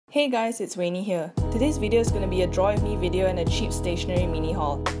Hey guys, it's Wayne here. Today's video is going to be a Draw With Me video and a cheap stationery mini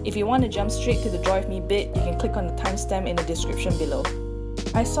haul. If you want to jump straight to the Draw With Me bit, you can click on the timestamp in the description below.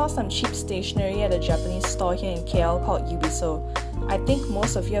 I saw some cheap stationery at a Japanese store here in KL called Ubiso. I think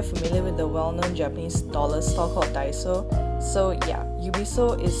most of you are familiar with the well-known Japanese dollar store called Daiso. So yeah,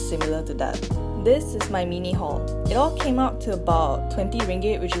 Ubiso is similar to that. This is my mini haul. It all came out to about 20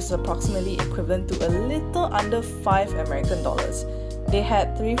 ringgit, which is approximately equivalent to a little under 5 American dollars. They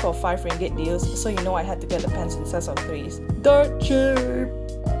had 3 for 5 ringgit deals, so you know I had to get the pens in sets of 3s. Dirt cheap!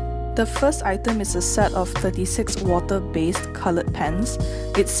 The first item is a set of 36 water-based colored pens.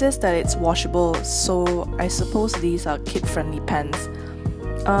 It says that it's washable, so I suppose these are kid-friendly pens.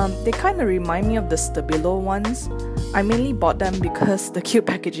 They kind of remind me of the Stabilo ones. I mainly bought them because the cute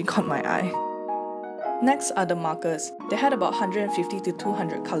packaging caught my eye. Next are the markers. They had about 150 to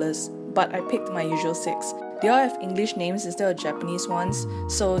 200 colors, but I picked my usual 6. They all have English names instead of Japanese ones,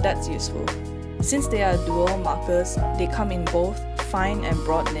 so that's useful. Since they are dual markers, they come in both fine and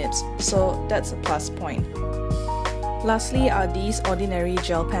broad nibs, so that's a plus point. Lastly are these ordinary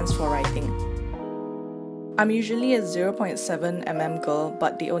gel pens for writing. I'm usually a 0.7mm girl,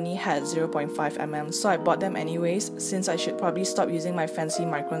 but they only had 0.5mm, so I bought them anyways since I should probably stop using my fancy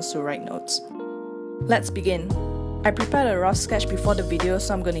microns to write notes. Let's begin. I prepared a rough sketch before the video,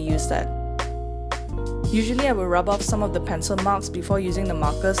 so I'm going to use that. Usually I will rub off some of the pencil marks before using the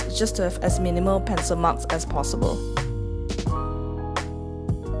markers just to have as minimal pencil marks as possible.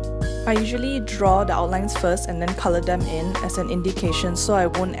 I usually draw the outlines first and then color them in as an indication so I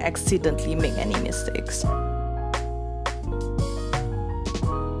won't accidentally make any mistakes.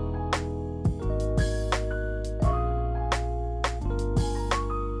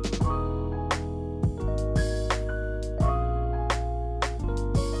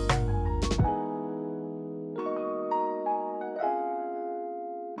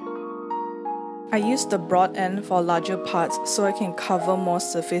 I use the broad end for larger parts so I can cover more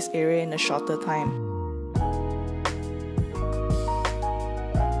surface area in a shorter time.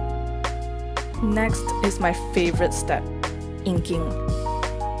 Next is my favorite step, inking.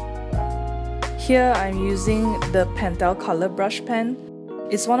 Here I'm using the Pentel color brush pen.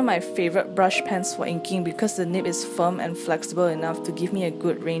 It's one of my favorite brush pens for inking because the nib is firm and flexible enough to give me a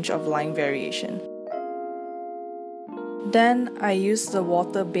good range of line variation. Then I use the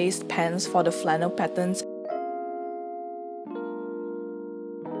water-based pens for the flannel patterns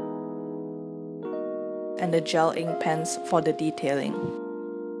and the gel ink pens for the detailing.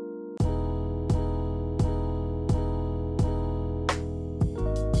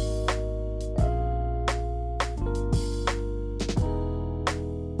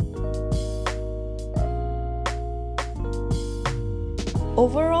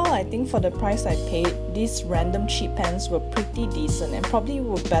 Overall, I think for the price I paid, these random cheap pens were pretty decent and probably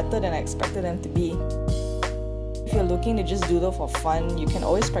were better than I expected them to be. If you're looking to just doodle for fun, you can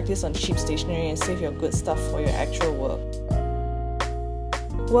always practice on cheap stationery and save your good stuff for your actual work.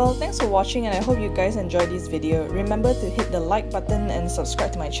 Well, thanks for watching and I hope you guys enjoyed this video. Remember to hit the like button and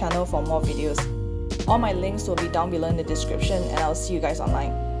subscribe to my channel for more videos. All my links will be down below in the description and I'll see you guys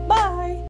online. Bye!